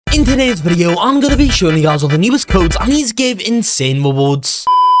In today's video, I'm going to be showing you guys all the newest codes and these give insane rewards.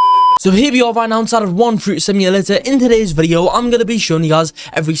 So here we are right now inside of One Fruit Simulator. In today's video, I'm going to be showing you guys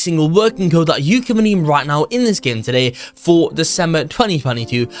every single working code that you can redeem right now in this game today for December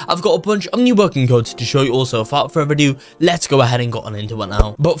 2022. I've got a bunch of new working codes to show you also. Without further ado, let's go ahead and get on into it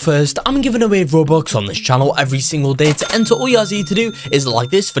now. But first, I'm giving away Robux on this channel every single day. To enter, all you guys need to do is like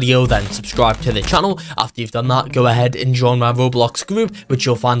this video, then subscribe to the channel. After you've done that, go ahead and join my Roblox group, which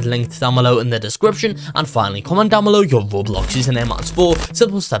you'll find linked down below in the description. And finally, comment down below your Roblox username. That's 4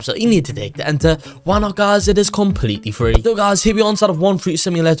 simple steps that you need to take to enter. Why not, guys? It is completely free. So guys, here we are inside of One Fruit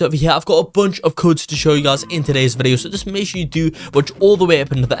Simulator over here. I've got a bunch of codes to show you guys in today's video, so just make sure you do watch all the way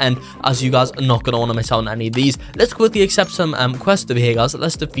up into the end, as you guys are not going to want to miss out on any of these. Let's quickly accept some quests over here, guys.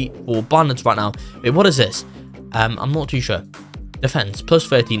 Let's defeat 4 bandits right now. Wait, what is this? I'm not too sure. Defense plus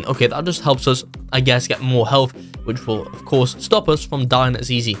 13. Okay, that just helps us, I guess, get more health, which will of course stop us from dying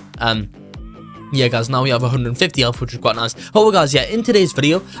as easy. Yeah, guys, now we have 150 health, which is quite nice. However, guys, yeah, in today's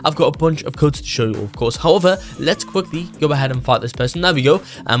video, I've got a bunch of codes to show you, of course. However, let's quickly go ahead and fight this person. There we go.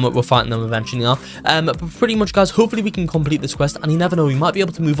 We're fighting them eventually now. But pretty much, guys, hopefully we can complete this quest. And you never know, we might be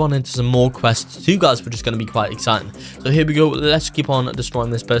able to move on into some more quests too, guys, which is going to be quite exciting. So here we go. Let's keep on destroying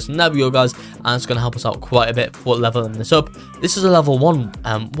this person. There we go, guys. And it's going to help us out quite a bit for leveling this up. This is a level 1.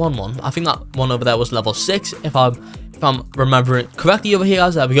 I think that one over there was level 6, if I'm remembering correctly over here,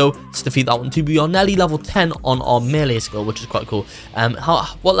 guys. There we go. Let's defeat that one too. We are nearly level 10 on our melee skill, which is quite cool.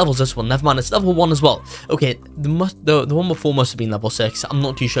 What level is this one? Never mind, it's level 1 as well. Okay, the one before must have been level 6. I'm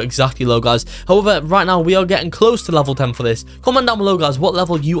not too sure exactly though, guys. However, right now we are getting close to level 10 for this. Comment down below, guys, what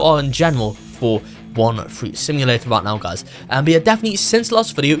level you are in general for One Fruit Simulator right now, guys. But yeah, definitely since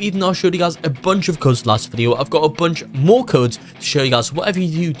last video, even though I showed you guys a bunch of codes last video, I've got a bunch more codes to show you guys. Whatever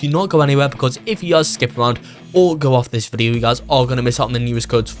you do not go anywhere, because if you guys skip around or go off this video, you guys are going to miss out on the newest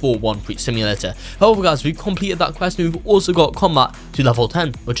codes for One Fruit Simulator. However, guys, we've completed that quest and we've also got combat to level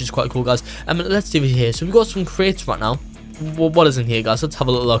 10, which is quite cool, guys. Let's see over here. So we've got some crates right now. What is in here, guys? Let's have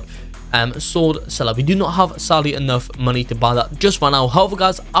a little look. Sword seller. We do not have sadly enough money to buy that just right now. However,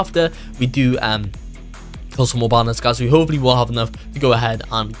 guys, after we do kill some more bandits, guys, we hopefully will have enough to go ahead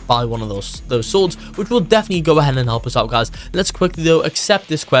and buy one of those swords, which will definitely go ahead and help us out, guys. Let's quickly though accept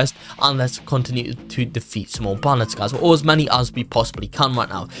this quest and let's continue to defeat some more bandits, guys, or as many as we possibly can right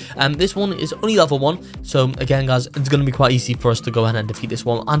now. This one is only level 1, so again, guys, it's going to be quite easy for us to go ahead and defeat this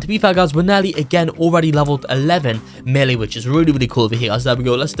one. And to be fair, guys, we're nearly again already leveled 11 melee, which is really cool over here, guys. There we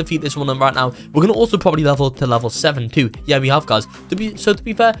go. Let's defeat this one right now. We're going to also probably level to level 7 too. Yeah, we have, guys. To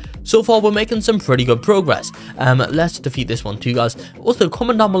be fair, so far we're making some pretty good progress. Let's defeat this one too, guys. Also,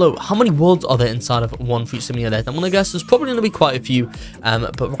 comment down below how many worlds are there inside of One Fruit Simulator. I'm gonna guess there's probably gonna be quite a few,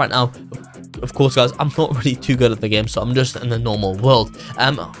 but right now, of course, guys, I'm not really too good at the game, so I'm just in the normal world.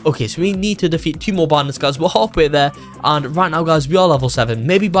 Okay, so we need to defeat 2 more bandits, guys. We're halfway there, and right now, guys, we are level 7.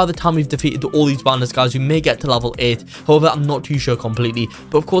 Maybe by the time we've defeated all these bandits, guys, we may get to level 8. However, I'm not too sure completely,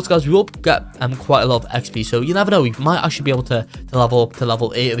 but of course, guys, we will get quite a lot of XP, so you never know, we might actually be able to level up to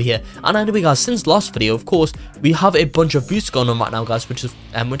level 8 over here. And anyway, guys, since last video, of course, we have a bunch of boosts going on right now, guys, which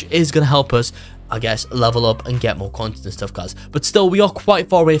is gonna help us, I guess, level up and get more coins and stuff, guys. But still, we are quite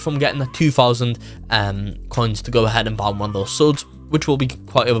far away from getting the 2,000 coins to go ahead and buy one of those swords, which will be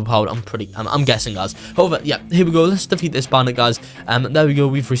quite overpowered. I'm guessing, guys. However, yeah, here we go. Let's defeat this bandit, guys. There we go.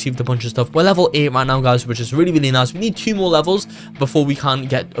 We've received a bunch of stuff. We're level 8 right now, guys, which is really nice. We need 2 more levels before we can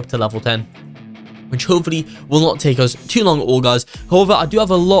get up to level 10. Which hopefully will not take us too long at all, guys. However, I do have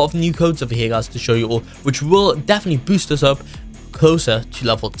a lot of new codes over here, guys, to show you all, which will definitely boost us up closer to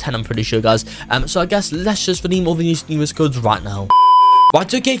level 10, I'm pretty sure, guys. So I guess let's just redeem all the newest codes right now.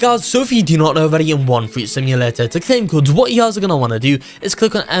 Right, okay, guys, so if you do not know already in One Fruit Simulator, to claim codes, what you guys are going to want to do is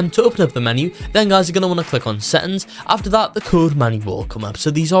click on M to open up the menu. Then, guys, you're going to want to click on settings. After that, the code menu will come up. So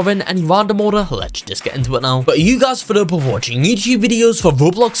these are in any random order. Let's just get into it now. But you guys fed up of watching YouTube videos for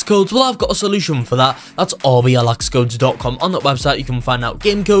Roblox codes? Well, I've got a solution for that. That's RBLXcodes.com. On that website, you can find out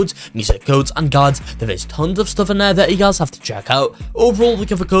game codes, music codes, and guides. There is tons of stuff in there that you guys have to check out. Overall, we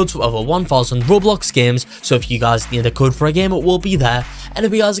cover codes for over 1,000 Roblox games. So if you guys need a code for a game, it will be there.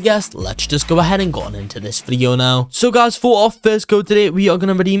 Anyway, guys, I guess let's just go ahead and go on into this video now. So, guys, for our first code today, we are going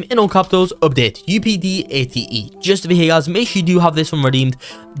to redeem in all capitals update UPD80E. Just over here, guys, make sure you do have this one redeemed,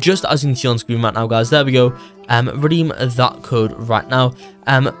 just as you can see on screen right now, guys. There we go. Redeem that code right now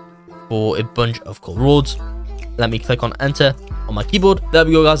for a bunch of cool rewards. Let me click on enter on my keyboard. There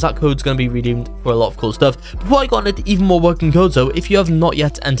we go, guys. That code's going to be redeemed for a lot of cool stuff. Before I got into even more working codes, though, if you have not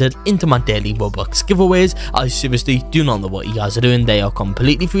yet entered into my daily Roblox giveaways, I seriously do not know what you guys are doing. They are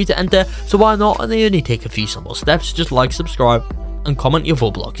completely free to enter, so why not? And they only take a few simple steps. Just like, subscribe, and comment your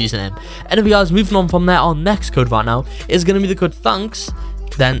Roblox username. Anyway guys, moving on from there, our next code right now is going to be the code thanks,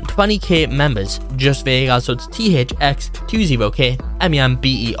 then 20k members, just there guys, so it's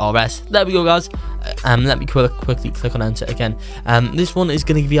THX20KMEMBERS. There we go guys. Let me quickly click on enter again. This one is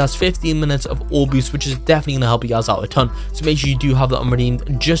going to give you guys 15 minutes of all boosts, which is definitely going to help you guys out a ton, so make sure you do have that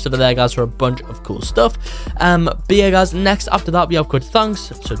unredeemed just over there guys for a bunch of cool stuff. But yeah guys, next after that we have code thanks,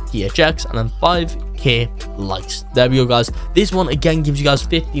 so THX, and then 5k likes. There we go guys. This one again gives you guys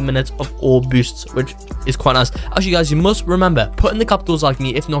 15 minutes of all boosts, which is quite nice. Actually guys, you must remember, put in the capitals like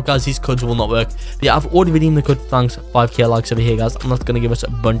me, if not guys, these codes will not work. But yeah, I've already redeemed the code thanks, 5k likes over here guys, and that's going to give us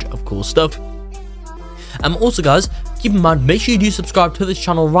a bunch of cool stuff. Also guys, keep in mind, make sure you do subscribe to this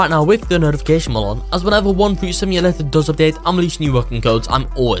channel right now with the notification bell on, as whenever one fruit simulator does update and release new working codes, I'm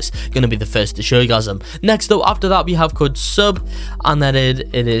always going to be the first to show you guys them. Next though, after that we have code sub, and then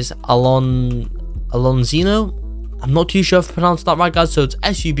it is Alonzino. I'm not too sure if I pronounced that right guys, so it's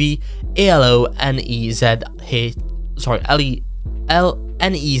LENEZINHO.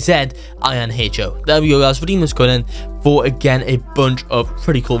 There we go guys, redeem this code in for again a bunch of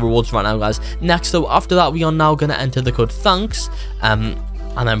pretty cool rewards right now guys. Next though, after that we are now going to enter the code thanks, and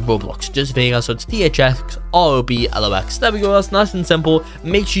then Roblox, just there guys, so it's THXROBLOX. There we go guys, nice and simple.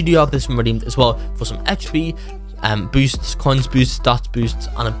 Make sure you do have this one redeemed as well for some XP boosts, coins boosts, stats boosts,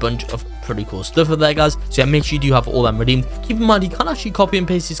 and a bunch of pretty cool stuff over there guys. So yeah, make sure you do have all them redeemed. Keep in mind, you can actually copy and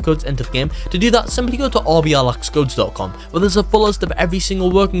paste these codes into the game. To do that, simply go to rblxcodes.com, where there's a full list of every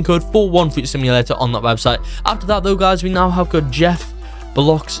single working code for one fruit simulator on that website. After that though guys, we now have code Jeff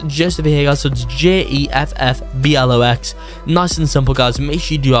Blocks just over here guys, so it's JEFFBLOX. Nice and simple guys, make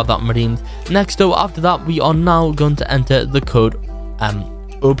sure you do have that redeemed. Next though, after that we are now going to enter the code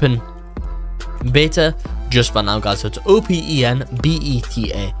open beta just for now guys, so it's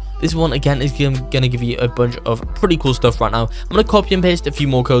OPENBETA. This one again is going to give you a bunch of pretty cool stuff right now. I'm going to copy and paste a few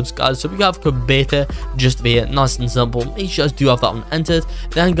more codes guys, so we have code beta just over here, nice and simple. Make sure you guys do have that one entered.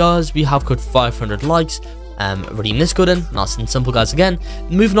 Then guys, we have code 500 likes. Redeem this code in, nice and simple guys again.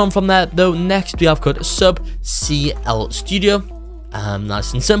 Moving on from there though, next we have code sub CL Studio.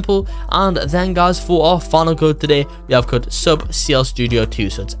 Nice and simple. And then guys, for our final code today, we have code sub CL Studio 2,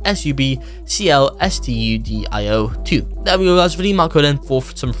 so it's SUBCLSTUDIO 2. There we go guys, redeem that code in for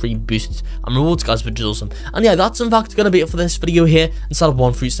some free boosts and rewards guys, which is awesome. And yeah, that's in fact gonna be it for this video here inside of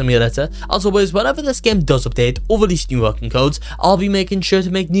One Fruit Simulator. As always, whenever this game does update or release new working codes, I'll be making sure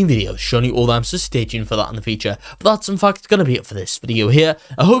to make new videos showing you all them, so stay tuned for that in the future. But that's in fact gonna be it for this video here.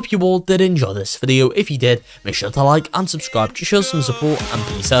 I hope you all did enjoy this video. If you did, make sure to like and subscribe to show some support, and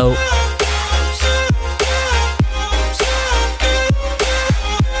peace out.